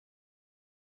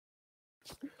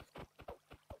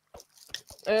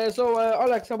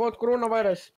Alex, about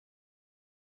coronavirus.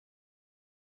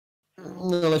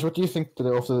 Alex, what do you think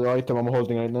of the item I'm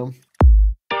holding right now?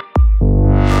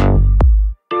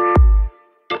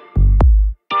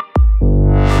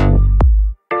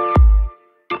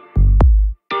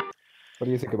 What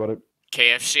do you think about it?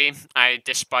 KFC. I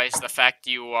despise the fact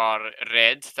you are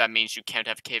red. That means you can't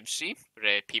have KFC.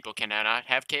 Red people cannot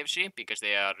have KFC because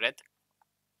they are red.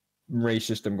 Race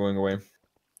system going away.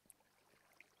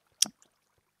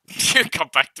 Come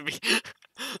back to me.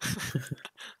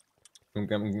 I'm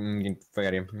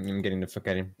getting the fuck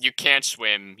out of here. You can't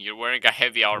swim. You're wearing a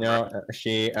heavy armor. No,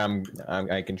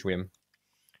 I can swim.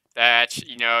 That,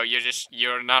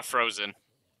 you're not frozen.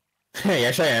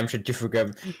 Yes, I am. Shut you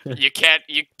forget. You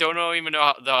don't even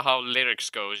know how lyrics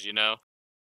goes, you know?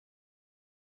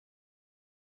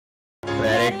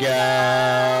 Let it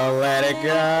go, let it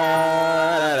go.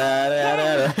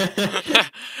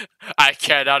 I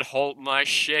cannot hold my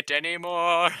shit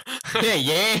anymore.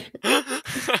 Yeah.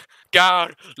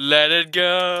 God, let it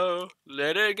go,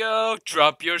 let it go.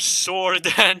 Drop your sword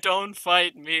and don't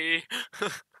fight me.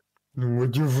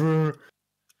 Would you?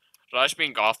 Raj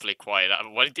being awfully quiet.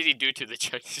 What did he do to the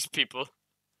Chinese people?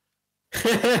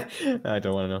 I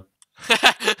don't want to know.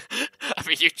 I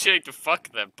mean, you tried to fuck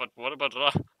them, but what about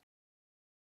Raj?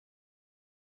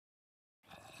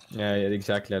 Yeah,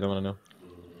 exactly. I don't want to know.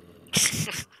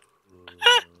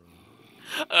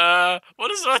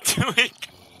 What is Raj doing?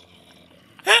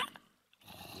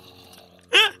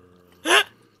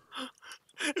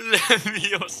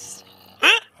 Levios.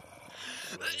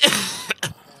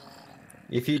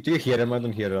 If you do hear him, I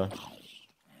don't hear her.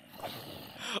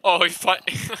 Oh,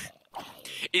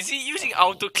 is he using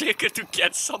auto clicker to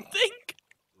get something?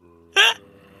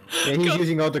 Yeah, he's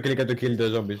using autoclicker to kill the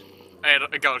zombies. Hey,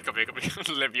 Kaur, come here.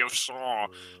 Leviosa.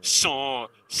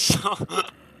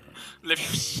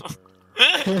 Leviosa.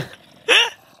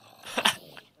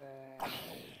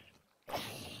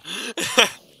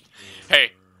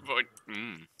 Hey, but.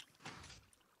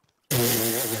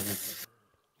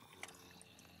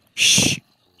 Shh.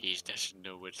 He doesn't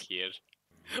know we're here.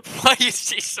 Why is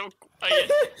he so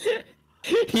quiet?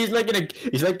 He's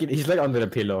like under a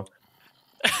pillow.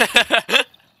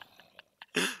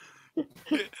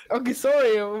 Okay,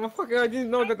 sorry. Fuck, I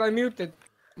didn't know that I muted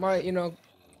my,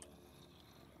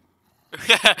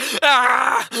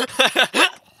 Ah!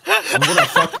 I'm gonna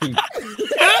fucking.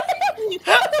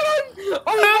 Oh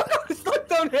my god, I'm stuck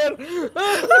down here!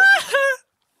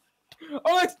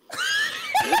 Alex!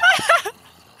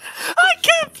 I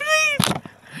can't breathe!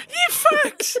 You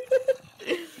fucks!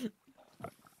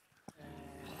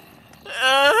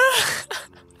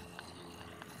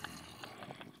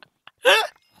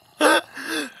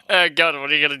 God, what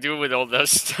are you gonna do with all that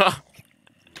stuff?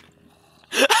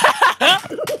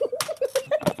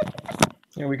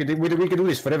 Yeah, we can do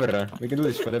this forever. We can do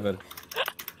this forever.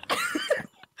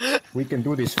 We can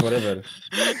do this forever.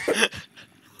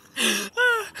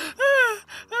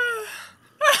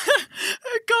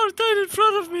 God died in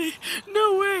front of me.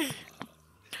 No way.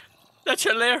 That's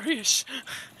hilarious.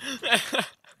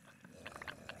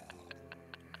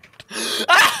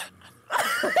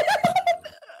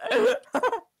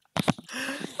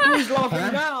 Who's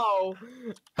laughing now?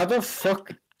 How the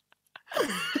fuck?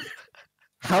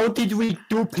 How did we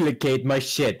duplicate my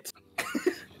shit?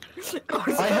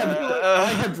 I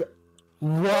have.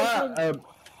 What?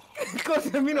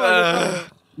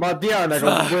 Ma tean,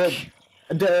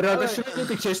 aga kas sul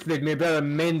näiteks Estrid, me peame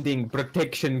mending,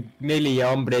 protection 4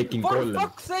 ja unbreaking 3? For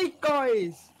fuck's sake,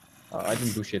 guys! I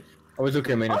didn't do shit. I was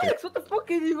looking at my notes. Alex, what the fuck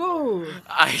did you go?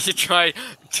 I tried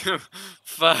to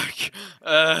fuck.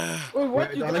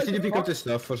 What you Alex, did you pick up the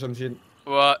stuff or some shit?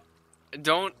 What?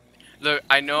 Don't look.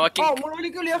 I know I can. Oh, mul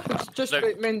oli küll jah, just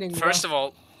Look, mending. first of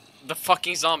all, the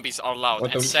fucking zombies are loud.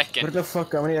 And Where second, the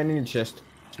fuck, I need chest.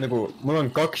 Nagu, mul on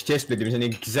 2 chestplate'i, mis on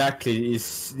exactly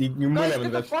Guys, get the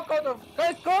mõlemad. fuck out of...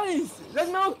 Guys! Let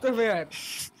me out of here!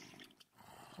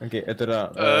 Okei, et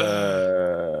ära...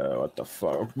 What the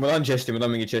fuck? Ma tahan chest'i.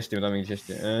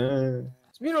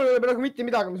 Minul ei ole praegu mitte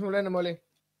midagi, mis mul ennem oli.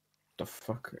 What the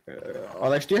fuck?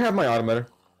 Alex, do you have my armor?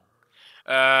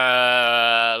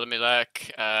 let me look.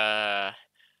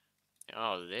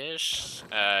 Oh, this.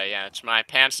 Yeah, it's my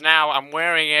pants now. I'm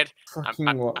wearing it. Fucking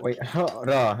wait,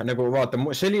 nagu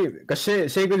vaata, see oli, kas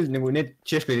see küll nagu need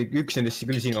chestplate'id, üks nendest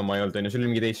küll sinu oma ei olnud, onju, sul oli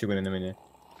mingi teistsugune nemini.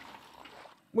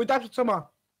 Mul täpselt sama.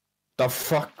 The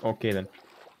fuck, okei then.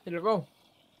 Here you go.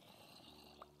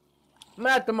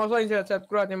 Mäletan, ma sain sealt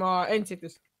kuradi ma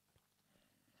Ensitist.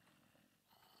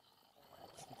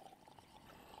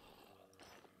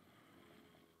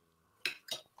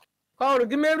 Kaur,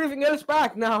 give me everything else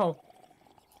back now.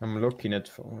 I'm looking at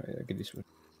get this one.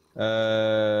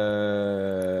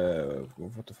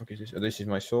 What the fuck is this? Oh, this is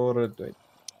my sword. Wait.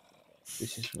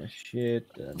 This is my shit.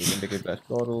 We can take a glass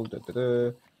bottle.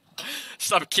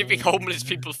 Stop giving homeless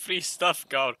people free stuff,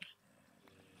 God.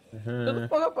 Shut the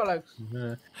fuck up, Alex.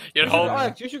 You're home.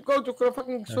 Alex, you should go to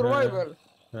fucking survival.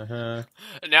 Now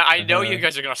I know you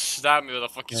guys are gonna stab me with a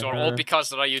fucking sword, all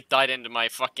because you died into my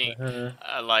fucking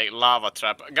like lava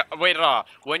trap. Wait,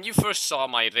 when you first saw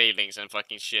my railings and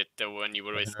fucking shit, when you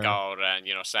were with Kaur and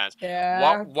Sans,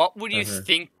 Yeah. what were you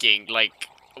thinking? Like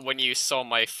when you saw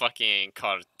my fucking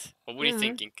cart, what were you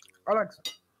thinking?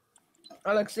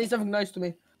 Alex, say something nice to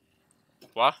me.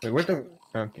 What? Wait, what the?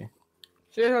 Okay.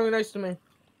 Say something nice to me.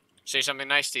 Say something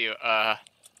nice to you.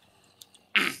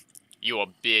 You a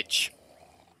bitch.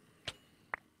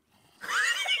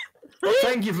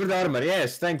 Thank you for the armor.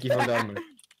 Yes, thank you for the armor.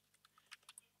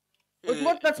 But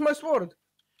what? That's my sword.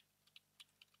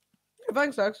 Yeah,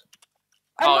 thanks, Alex.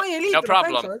 Oh, I'm my elite. no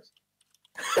problem. Thanks, Alex.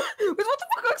 But what the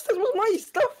fuck, Alex? That was my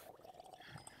stuff.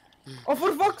 Oh,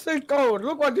 for fuck's sake, Kaur,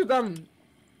 look what you done.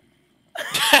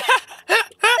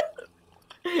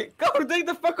 Kaur, take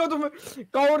the fuck out of me.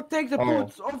 Kaur, take the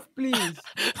boots off, please.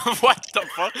 What the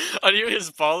fuck? Are you his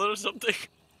father or something?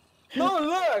 No,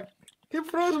 look. He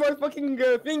froze my fucking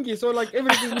thingy, so like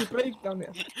everything will break down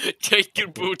here. Take your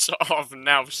boots off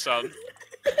now, son.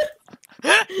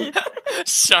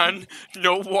 Son,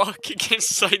 no walking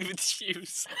inside with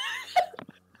shoes.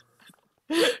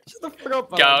 Shut the fuck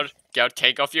up, Alex. Gaur,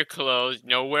 take off your clothes.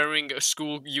 No wearing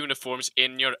school uniforms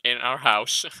in our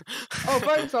house. Oh,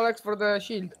 thanks, Alex, for the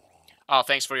shield. Oh,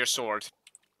 thanks for your sword.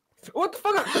 What the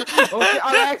fuck? Okay,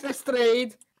 Alex, it's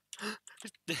straight.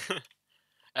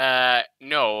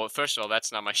 No. First of all,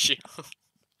 that's not my shield.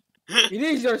 It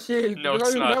is your shield. No, because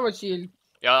it's you not. have a shield.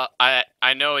 Yeah,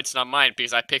 I know it's not mine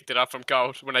because I picked it up from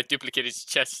Kaur when I duplicated his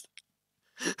chest.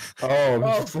 Oh,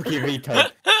 you fucking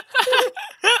retard.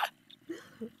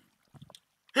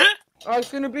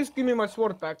 Alex, can you please give me my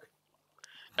sword back?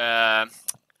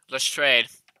 Let's trade.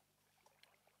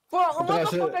 What the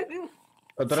fuck I do?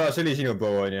 oota, see oli sinu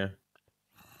põua,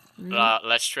 onju?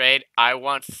 Let's trade. I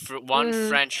want one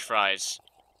French fries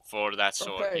for that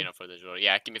sword. Okay. You know, for the sword.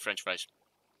 Yeah, give me French fries.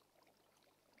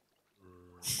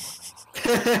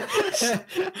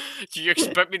 Do you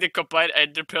expect me to combine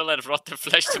ender pearl and rotten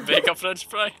flesh to make a French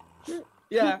fry?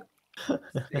 Yeah.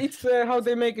 It's how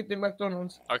they make it in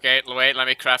McDonald's. Okay, wait, let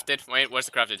me craft it. Wait, where's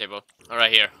the crafting table? Oh,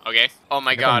 right here. Okay. Oh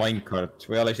my god. Minecart.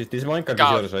 Või Alex, this Minecart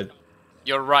God. is yours, right?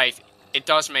 You're right. It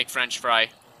does make French fry.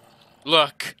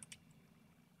 Look.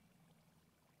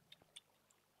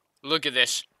 Look at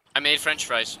this. I made French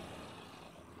fries.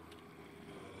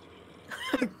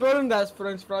 Burn that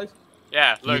French fries.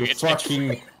 Yeah, look, You it's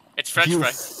fucking... it's French you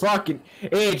fries. fucking...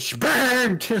 It's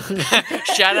burnt!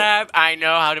 Shut up! I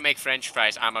know how to make French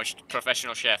fries. I'm a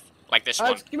professional chef. Like this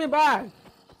Alex, give me back.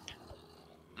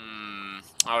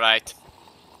 Alright.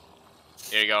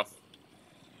 Here you go.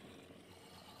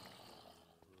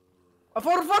 Oh,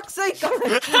 for fuck's sake,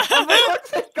 Alex! Oh, for fuck's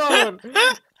sake, Kaur!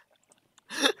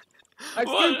 I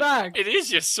still back. It is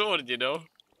your sword, you know.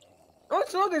 Oh,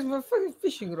 it's not. It's my fucking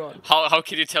fishing rod. How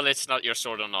can you tell it's not your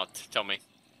sword or not? Tell me.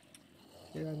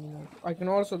 Yeah, I can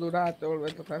also do that all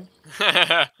the time.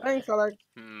 Thanks, Alex.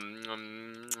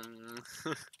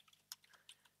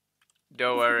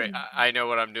 Don't worry, I know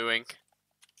what I'm doing.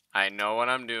 I know what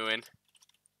I'm doing.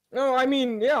 No, I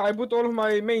mean, yeah, I put all of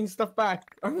my main stuff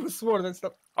back. I'm the sword and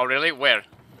stuff. Oh really? Where?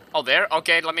 Oh there?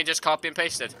 Okay, let me just copy and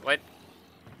paste it. Wait.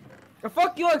 Oh,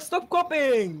 fuck you, Alex, stop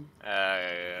copying!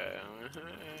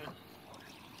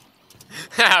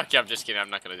 Okay, I'm just kidding,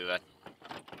 I'm not gonna do that.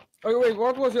 Okay, wait,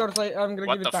 what was yours? I'm gonna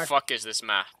give it back. What the fuck is this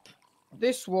map?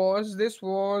 This was...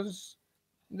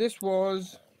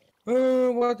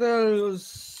 what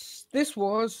else? This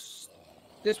was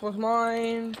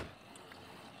mine.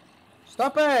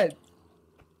 Stop it!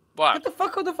 What? Get the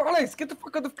fuck out of Alex! Get the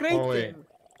fuck out of Creighton! Oh, wait.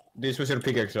 This was your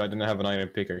pickaxe, right? I didn't have an iron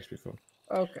pickaxe before.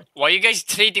 Okay. Why are you guys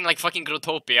trading like fucking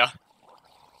Grotopia?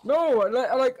 No,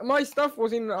 like my stuff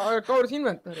was in Kaur's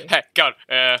inventory. Hey, God,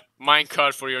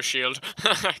 minecart for your shield.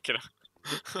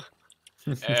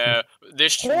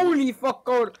 This... Holy fuck,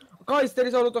 Kaur! Guys, there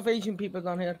is a lot of Asian people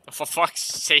down here. For fuck's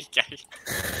sake, guys.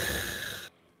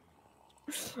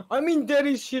 I mean, there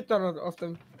is shit ton of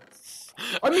them.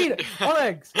 I mean,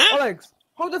 Alex,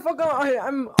 how the fuck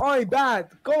am I bad?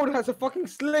 Kaur has a fucking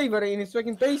slavery in his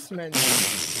fucking basement.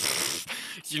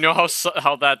 You know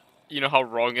how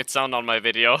wrong it sounded on my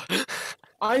video?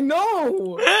 I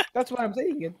know! That's why I'm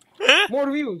saying it.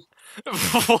 More views. I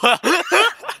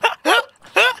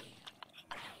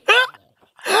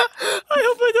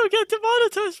hope I don't get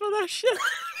demonetized for that shit.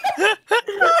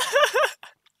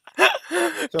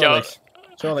 So Go.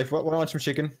 Alex, want some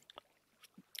chicken?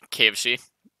 KFC.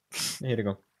 Here you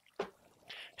go.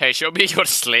 Hey, show me your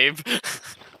slave.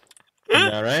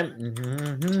 All right.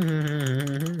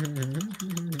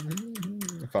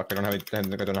 Fuck, I don't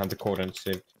have the code and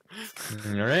saved.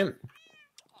 All right.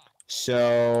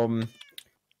 So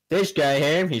this guy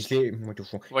here, he's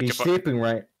sleeping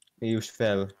right. He just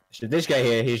fell. So this guy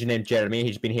here, he's named Jeremy.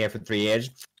 He's been here for 3 years.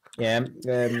 Yeah.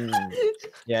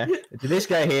 Yeah. So this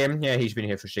guy here, yeah, he's been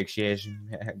here for 6 years.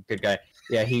 Good guy.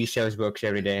 Yeah, he sells books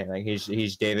every day. Like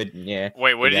he's David. Yeah.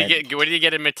 Wait, where did you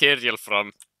get the material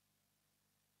from?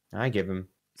 I give him.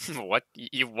 What?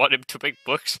 You want him to make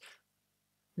books?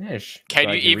 Yes. Can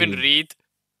so you even read?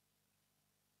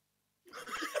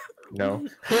 No.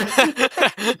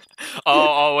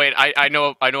 Oh wait, I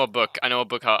know a book. I know a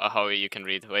book how you can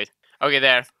read. Wait. Okay,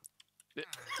 there.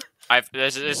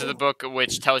 This is the book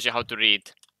which tells you how to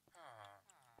read.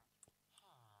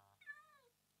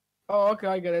 Oh, okay,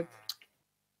 I get it.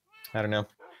 I don't know.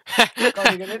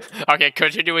 Can't get it. Okay,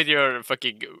 continue with your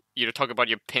fucking. You talk about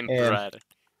your pimp rat.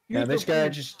 Yeah, this guy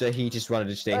he just wanted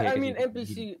to stay here. I 'cause mean, he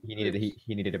NPC.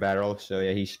 he needed a barrel, so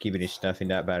yeah, he's keeping his stuff in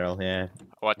that barrel. Yeah.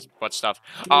 What stuff?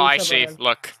 He Oh, I needs a see. barrel.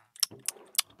 Look.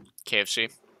 KFC.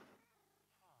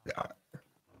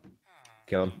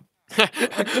 Kill him.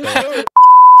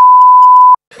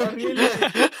 A really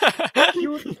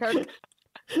cute cat.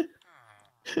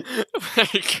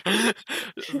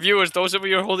 Viewers, those of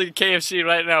you who are holding KFC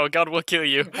right now, God will kill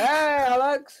you. Hey,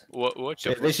 Alex. What?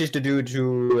 So this is the dude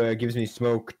who gives me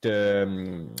smoked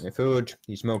food.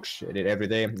 He smokes it every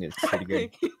day. It's pretty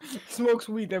good. Smokes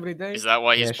weed every day. Is that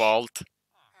why he's Yes. bald?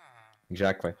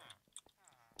 Exactly.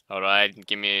 Alright,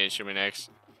 show me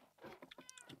next.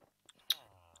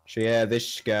 So yeah,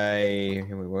 this guy.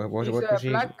 What was he?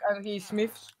 Black and he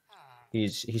smiths.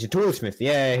 He's a toolsmith.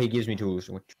 Yeah, he gives me tools.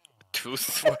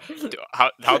 Tooth?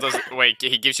 How does it, wait,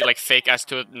 he gives you like fake ass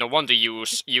tooth? No wonder you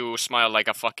smile like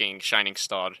a fucking shining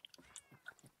star.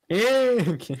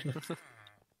 Yeah.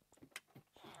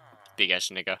 Big ass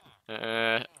nigga.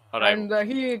 Alright. And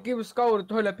he gives Kaur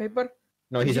toilet paper.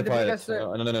 No, he's a the pilot. biggest,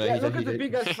 No. Yeah, look at the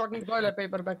biggest fucking toilet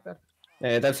paper back there.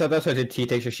 That's how he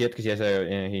takes a shit because he has a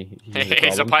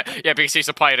He's a pirate. Yeah, because he's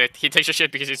a pirate. He takes a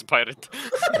shit because he's a pirate.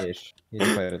 Yes, he's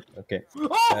a pirate. Okay.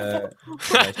 Oh!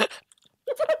 Nice.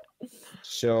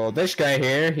 So this guy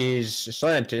here, he's a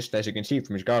scientist, as you can see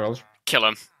from his goggles. Kill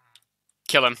him.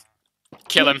 Kill him.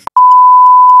 Kill him.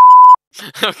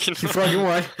 Okay, You fucking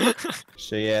what?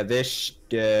 So yeah, this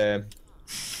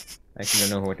actually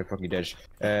don't know what the fuck he does.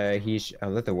 He's a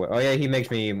little. Oh yeah, he makes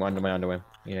me under my underwear.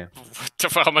 Yeah, What the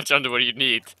fuck, how much underwear you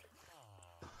need?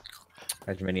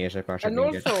 as many as I And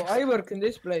possibly get. also, I work in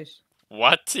this place.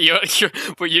 What?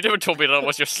 But you never told me that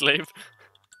was your slave.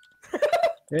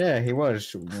 Yeah, he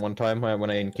was one time when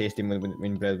I encased him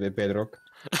in bedrock.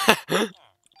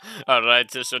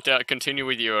 Alright, so continue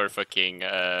with your fucking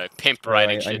pimp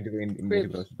riding I shit. need to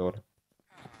close the door.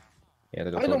 Yeah,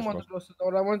 the door. I don't want to close the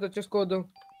door. I want to just go down.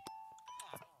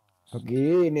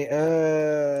 Okay,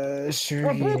 sure.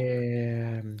 Oh, bro.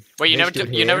 Yeah. Wait, you This never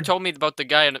dude you never here. told me about the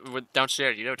guy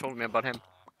downstairs. You never told me about him.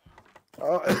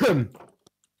 What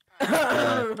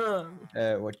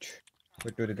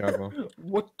do the dog want?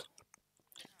 What?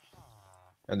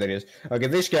 Oh, there he is. Okay,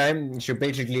 this guy should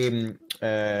basically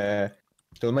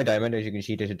stole my diamond. As you can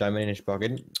see, there's a diamond in his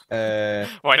pocket.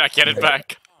 Why not get it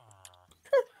back?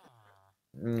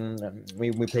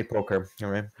 We play poker,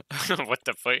 alright? What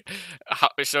the fuck?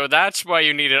 So that's why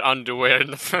you needed underwear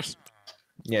in the first.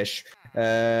 Yes.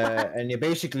 And yeah,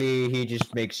 basically he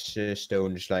just makes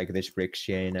stones like this bricks,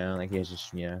 yeah, you know, like he has this,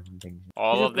 yeah. Things.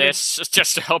 All of this is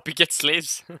just to help you get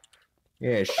slaves.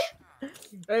 Yes.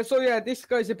 So yeah, this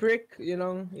guy's a prick.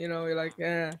 You're like,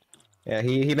 Yeah,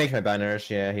 he makes my banners.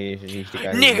 Yeah, he's the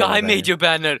guy. Nigga, I made your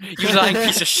banner. You lying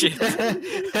piece of shit.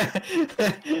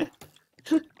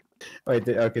 Wait,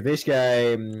 okay, this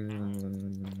guy.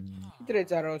 He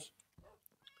trades arrows.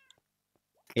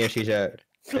 Yes, he's a.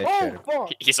 Oh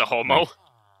fuck! He's a homo.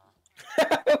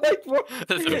 Like, what?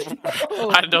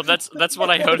 I don't know. That's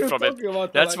what I heard from him.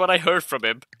 That's what I heard from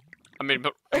him. I mean,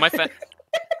 but my fan.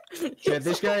 Yeah,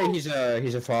 this guy, he's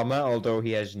a farmer, although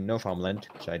he has no farmland,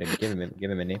 so I didn't give him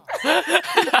any.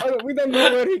 We don't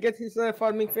know where he gets his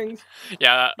farming things.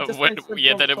 Yeah, Just when takes them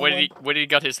yeah, from then when he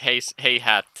got his hay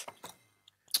hat.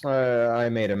 I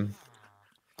made him.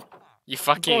 You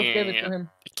God gave it to fucking him.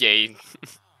 gay.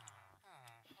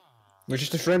 It was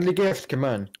just a friendly gift. Come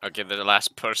on. Okay, the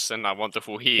last person. I wonder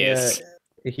who he is.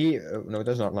 He. No, it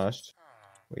does not last.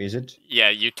 Is it? Yeah,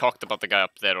 you talked about the guy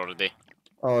up there already.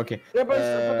 Oh, okay. Yeah, but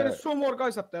there's 2 more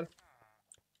guys up there.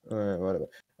 Whatever.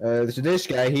 So this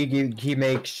guy, he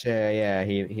makes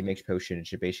he makes potions.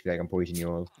 So basically, I can poison you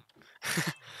all.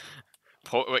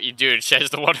 What you do? Says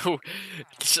the one who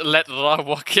let Ra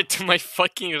walk into my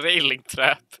fucking railing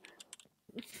trap.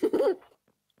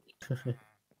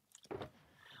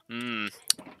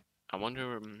 I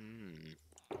wonder.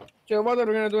 So what are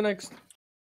we gonna do next?